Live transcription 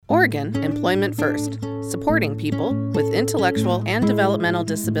Oregon Employment First, supporting people with intellectual and developmental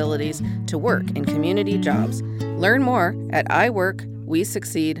disabilities to work in community jobs. Learn more at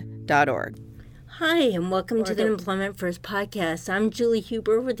iworkwesucceed.org. Hi, and welcome to the Employment First podcast. I'm Julie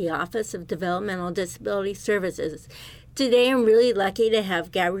Huber with the Office of Developmental Disability Services. Today, I'm really lucky to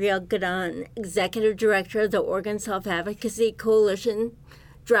have Gabrielle Godin, Executive Director of the Oregon Self-Advocacy Coalition,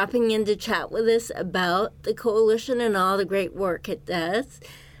 dropping in to chat with us about the coalition and all the great work it does.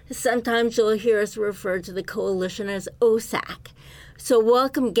 Sometimes you'll hear us refer to the coalition as OSAC. So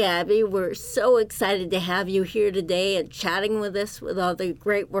welcome, Gabby. We're so excited to have you here today and chatting with us with all the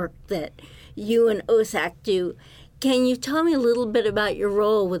great work that you and OSAC do. Can you tell me a little bit about your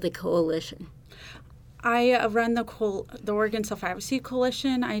role with the coalition? I run the Oregon Self-Advocacy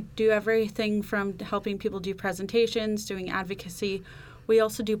Coalition. I do everything from helping people do presentations, doing advocacy. We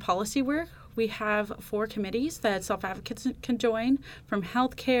also do policy work. We have 4 committees that self-advocates can join, from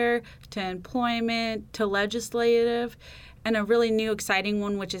healthcare to employment to legislative, and a really new exciting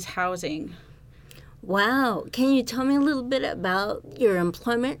one, which is housing. Wow. Can you tell me a little bit about your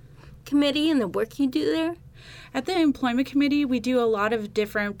employment committee and the work you do there? At the Employment Committee, we do a lot of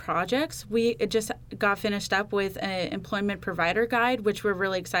different projects. We just got finished up with an employment provider guide, which we're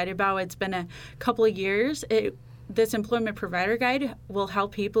really excited about. It's been a couple of years. This employment provider guide will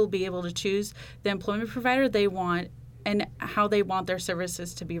help people be able to choose the employment provider they want and how they want their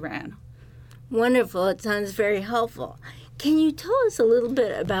services to be ran. Wonderful. It sounds very helpful. Can you tell us a little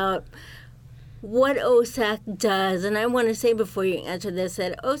bit about what OSAC does? And I want to say before you answer this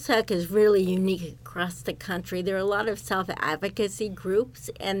that OSAC is really unique across the country. There are a lot of self-advocacy groups,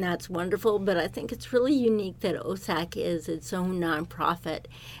 and that's wonderful, but I think it's really unique that OSAC is its own nonprofit,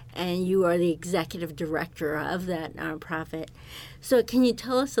 and you are the executive director of that nonprofit. So can you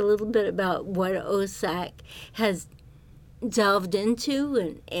tell us a little bit about what OSAC has delved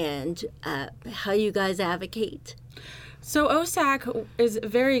into and how you guys advocate? So OSAC is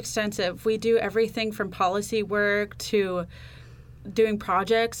very extensive. We do everything from policy work to doing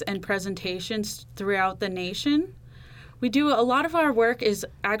projects and presentations throughout the nation. We do a lot of our work is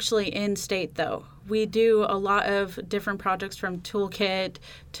actually in state, though. We do a lot of different projects from Toolkit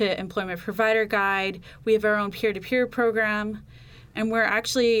to Employment Provider Guide. We have our own peer-to-peer program, and we're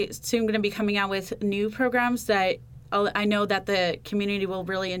actually soon going to be coming out with new programs that I know that the community will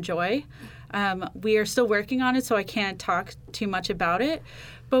really enjoy. We are still working on it, so I can't talk too much about it.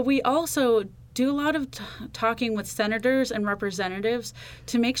 But we also do a lot of talking with senators and representatives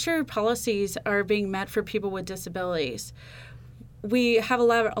to make sure policies are being met for people with disabilities. We have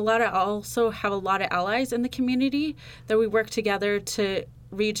also have a lot of allies in the community that we work together to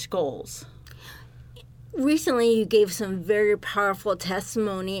reach goals. Recently, you gave some very powerful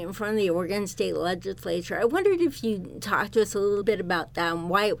testimony in front of the Oregon State Legislature. I wondered if you'd talk to us a little bit about that and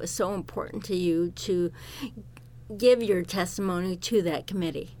why it was so important to you to give your testimony to that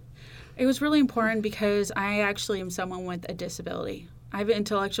committee. It was really important because I actually am someone with a disability. I have an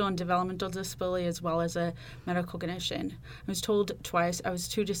intellectual and developmental disability as well as a medical condition. I was told twice I was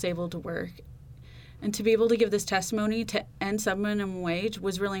too disabled to work. And to be able to give this testimony to end subminimum wage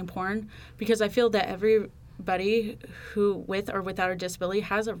was really important because I feel that everybody who with or without a disability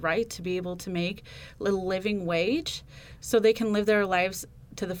has a right to be able to make a living wage so they can live their lives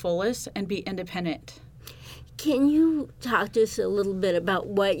to the fullest and be independent. Can you talk to us a little bit about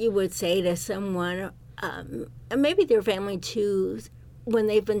what you would say to someone, and maybe their family too, when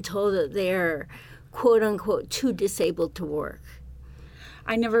they've been told that they're quote-unquote too disabled to work?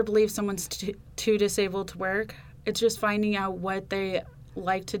 I never believe someone's too disabled to work. It's just finding out what they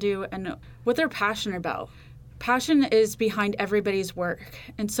like to do and what they're passionate about. Passion is behind everybody's work.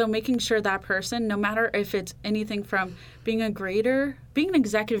 And so making sure that person, no matter if it's anything from being a grader, being an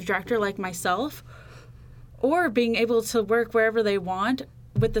executive director like myself, or being able to work wherever they want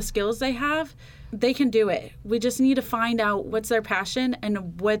with the skills they have, they can do it. We just need to find out what's their passion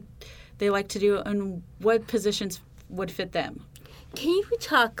and what they like to do and what positions would fit them. Can you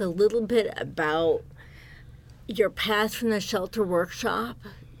talk a little bit about your path from the shelter workshop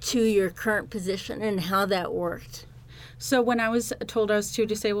to your current position and how that worked? So when I was told I was too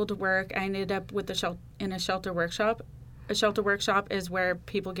disabled to work, I ended up with in a shelter workshop. A shelter workshop is where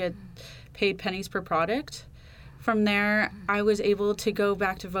people get paid pennies per product. From there, I was able to go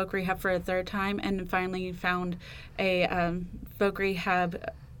back to Voc Rehab for a third time and finally found a Voc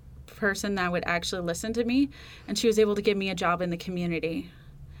Rehab person that would actually listen to me, and she was able to give me a job in the community.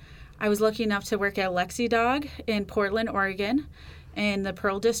 I was lucky enough to work at LexiDog in Portland, Oregon, in the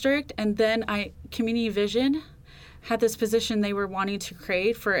Pearl District, and then Community Vision had this position they were wanting to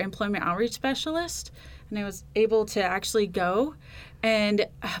create for employment outreach specialist, and I was able to actually go and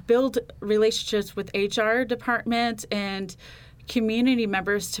build relationships with HR departments and community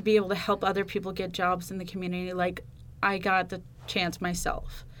members to be able to help other people get jobs in the community like I got the chance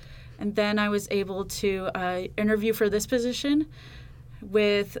myself. And then I was able to interview for this position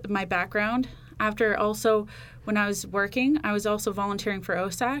with my background. After also, when I was working, I was also volunteering for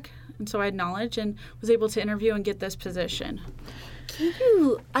OSAC, and so I had knowledge and was able to interview and get this position.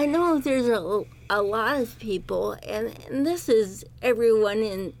 I know there's a lot of people, and this is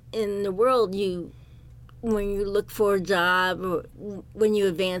everyone in the world. When you look for a job or when you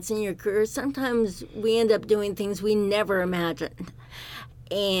advance in your career, sometimes we end up doing things we never imagined.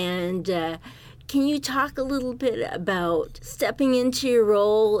 And can you talk a little bit about stepping into your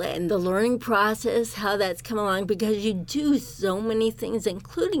role and the learning process, how that's come along? Because you do so many things,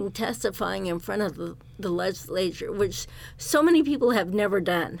 including testifying in front of the legislature, which so many people have never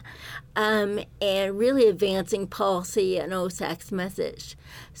done, and really advancing policy and OSAC's message.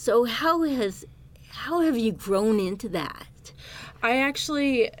 So how have you grown into that? I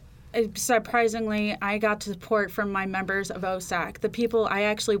actually, surprisingly, I got support from my members of OSAC. The people I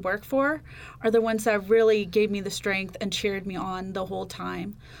actually work for are the ones that really gave me the strength and cheered me on the whole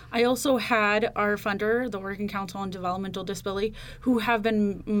time. I also had our funder, the Oregon Council on Developmental Disability, who have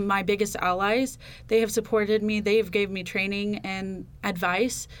been my biggest allies. They have supported me. They have gave me training and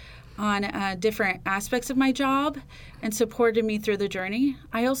advice on different aspects of my job and supported me through the journey.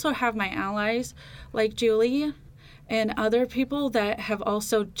 I also have my allies like Julie and other people that have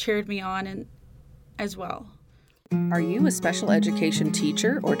also cheered me on as well. Are you a special education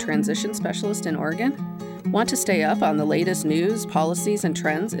teacher or transition specialist in Oregon? Want to stay up on the latest news, policies, and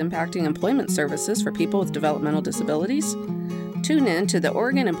trends impacting employment services for people with developmental disabilities? Tune in to the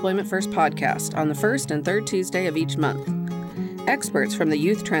Oregon Employment First podcast on the first and third Tuesday of each month. Experts from the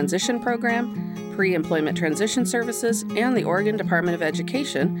Youth Transition Program, Pre-Employment Transition Services, and the Oregon Department of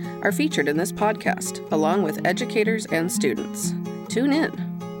Education are featured in this podcast, along with educators and students. Tune in.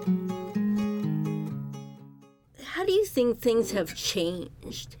 How do you think things have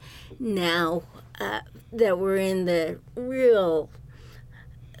changed now that we're in that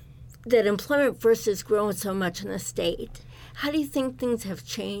Employment First has grown so much in the state? How do you think things have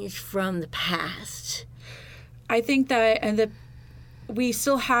changed from the past? I think that we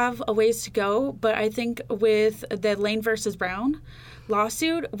still have a ways to go, but I think with the Lane versus Brown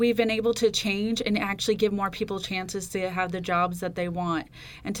lawsuit, we've been able to change and actually give more people chances to have the jobs that they want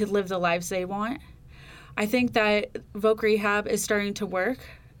and to live the lives they want. I think that Voc Rehab is starting to work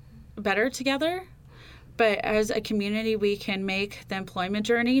better together, but as a community, we can make the employment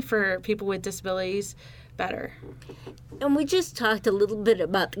journey for people with disabilities better. And we just talked a little bit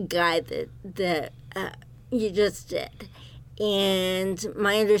about the guide that you just did. And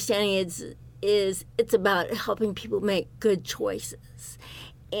my understanding is it's about helping people make good choices.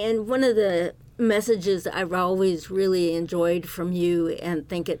 And one of the messages I've always really enjoyed from you and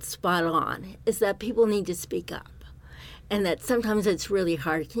think it's spot on is that people need to speak up. And that sometimes it's really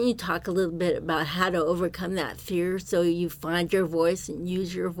hard. Can you talk a little bit about how to overcome that fear so you find your voice and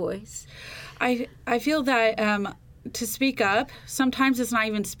use your voice? I feel that to speak up, sometimes it's not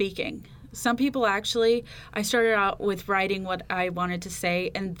even speaking. Some people actually, I started out with writing what I wanted to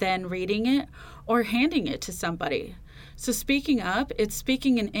say and then reading it or handing it to somebody. So speaking up, it's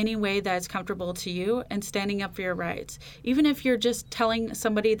speaking in any way that's comfortable to you and standing up for your rights. Even if you're just telling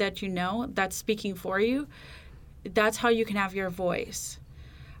somebody that you know that's speaking for you, that's how you can have your voice.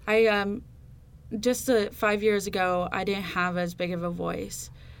 Just 5 years ago, I didn't have as big of a voice.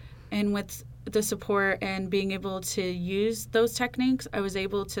 And with the support and being able to use those techniques, I was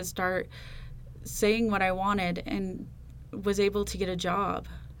able to start saying what I wanted and was able to get a job.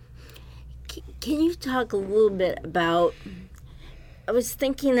 Can you talk a little bit about, I was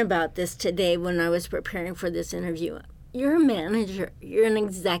thinking about this today when I was preparing for this interview. You're a manager, you're an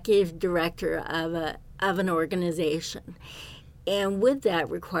executive director of an organization. And with that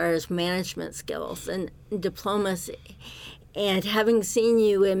requires management skills and diplomacy. And having seen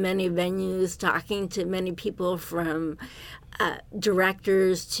you in many venues, talking to many people from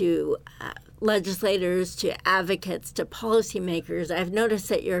directors to legislators to advocates to policymakers, I've noticed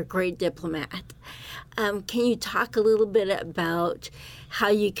that you're a great diplomat. Can you talk a little bit about how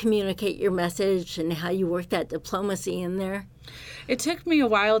you communicate your message and how you work that diplomacy in there? It took me a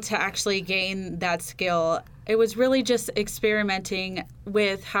while to actually gain that skill. It was really just experimenting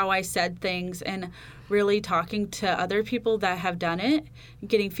with how I said things and really talking to other people that have done it,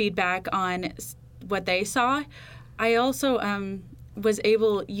 getting feedback on what they saw. I also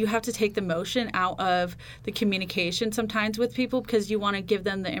you have to take the emotion out of the communication sometimes with people because you want to give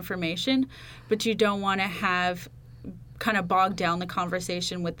them the information, but you don't want to have kind of bog down the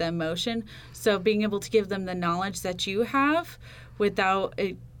conversation with the emotion. So being able to give them the knowledge that you have without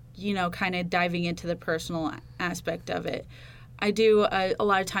it, kind of diving into the personal aspect of it. I do a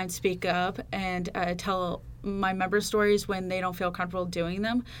lot of times speak up and tell my member stories when they don't feel comfortable doing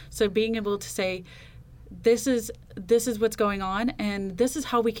them. So being able to say, this is what's going on, and this is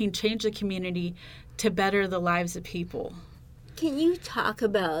how we can change the community to better the lives of people. Can you talk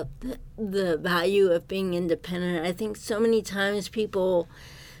about the value of being independent? I think so many times people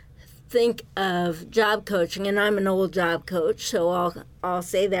think of job coaching, and I'm an old job coach, so I'll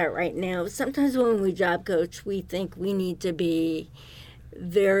say that right now. Sometimes when we job coach, we think we need to be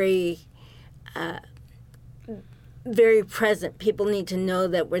very very present. People need to know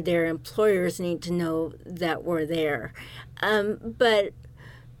that we're there. Employers need to know that we're there. But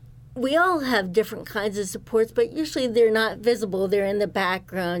we all have different kinds of supports, but usually they're not visible. They're in the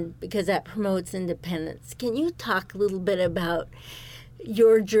background because that promotes independence. Can you talk a little bit about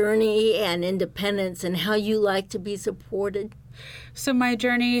your journey and independence and how you like to be supported? So my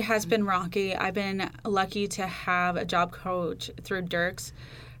journey has been rocky. I've been lucky to have a job coach through Dirks.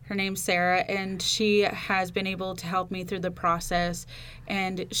 Her name's Sarah, and she has been able to help me through the process.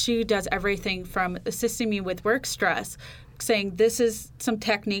 And she does everything from assisting me with work stress, saying this is some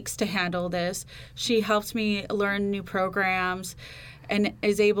techniques to handle this. She helps me learn new programs and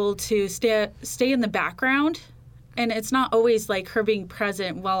is able to stay in the background. And it's not always like her being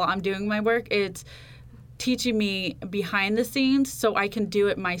present while I'm doing my work. It's teaching me behind the scenes so I can do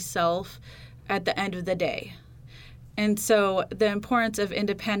it myself at the end of the day. And so the importance of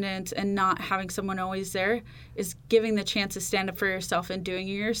independence and not having someone always there is giving the chance to stand up for yourself and doing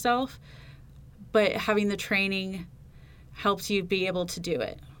it yourself, but having the training helps you be able to do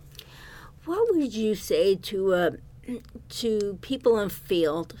it. What would you say to people in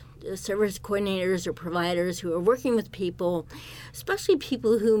field, service coordinators or providers who are working with people, especially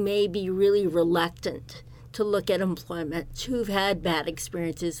people who may be really reluctant to look at employment, who've had bad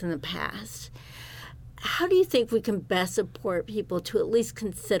experiences in the past? How do you think we can best support people to at least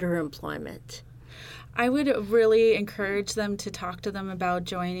consider employment? I would really encourage them to talk to them about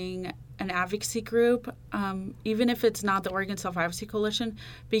joining an advocacy group, even if it's not the Oregon Self-Advocacy Coalition,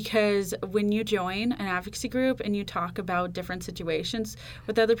 because when you join an advocacy group and you talk about different situations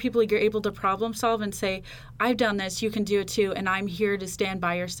with other people, you're able to problem solve and say, I've done this, you can do it too, and I'm here to stand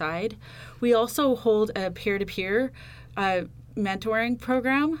by your side. We also hold a peer-to-peer mentoring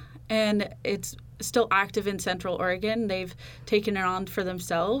program, and it's still active in Central Oregon. They've taken it on for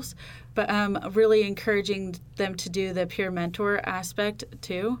themselves, but really encouraging them to do the peer mentor aspect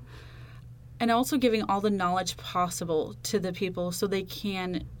too. And also giving all the knowledge possible to the people so they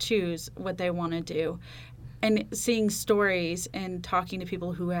can choose what they want to do. And seeing stories and talking to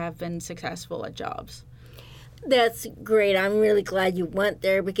people who have been successful at jobs. That's great. I'm really glad you went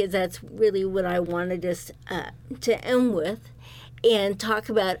there because that's really what I wanted us to end with and talk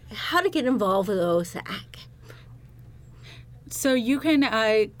about how to get involved with OSAC. So you can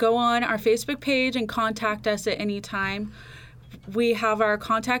go on our Facebook page and contact us at any time. We have our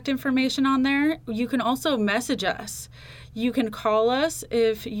contact information on there. You can also message us. You can call us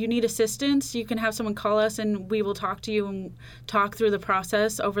if you need assistance. You can have someone call us and we will talk to you and talk through the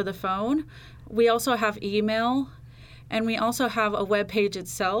process over the phone. We also have email, and we also have a web page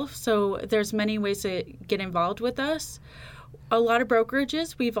itself. So there's many ways to get involved with us. A lot of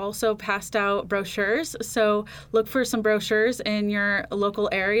brokerages, we've also passed out brochures. So look for some brochures in your local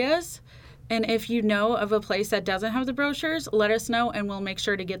areas. And if you know of a place that doesn't have the brochures, let us know, and we'll make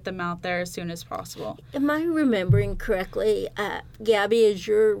sure to get them out there as soon as possible. Am I remembering correctly, Gabby, is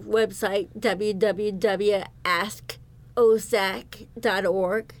your website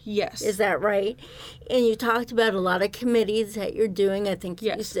www.askosac.org? Yes. Is that right? And you talked about a lot of committees that you're doing. I think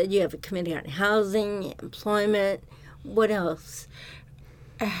yes. You said you have a committee on housing, employment. What else?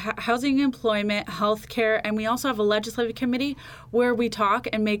 Housing, employment, healthcare, and we also have a legislative committee where we talk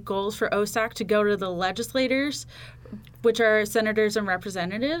and make goals for OSAC to go to the legislators, which are senators and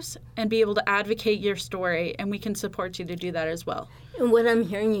representatives, and be able to advocate your story, and we can support you to do that as well. And what I'm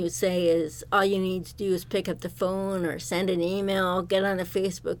hearing you say is all you need to do is pick up the phone or send an email, get on a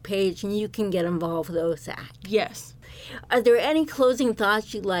Facebook page, and you can get involved with OSAC. Yes. Are there any closing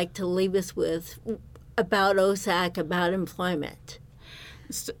thoughts you'd like to leave us with about OSAC, about employment?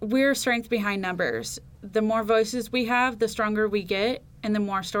 We're strength behind numbers. The more voices we have, the stronger we get, and the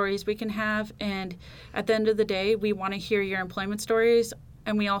more stories we can have. And at the end of the day, we want to hear your employment stories,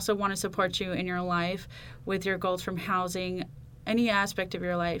 and we also want to support you in your life with your goals from housing, any aspect of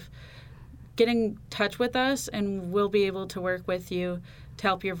your life. Get in touch with us, and we'll be able to work with you to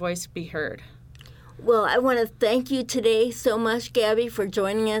help your voice be heard. Well, I want to thank you today so much, Gabby, for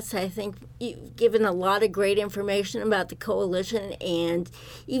joining us. I think you've given a lot of great information about the coalition, and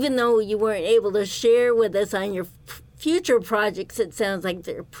even though you weren't able to share with us on your future projects, it sounds like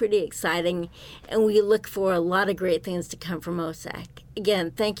they're pretty exciting, and we look for a lot of great things to come from OSAC.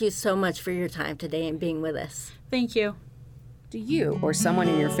 Again, thank you so much for your time today and being with us. Thank you. Do you or someone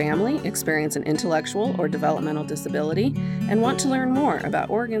in your family experience an intellectual or developmental disability and want to learn more about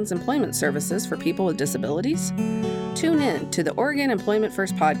Oregon's employment services for people with disabilities? Tune in to the Oregon Employment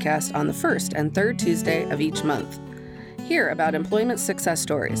First podcast on the first and third Tuesday of each month. Hear about employment success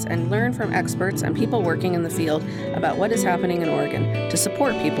stories and learn from experts and people working in the field about what is happening in Oregon to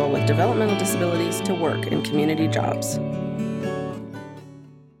support people with developmental disabilities to work in community jobs.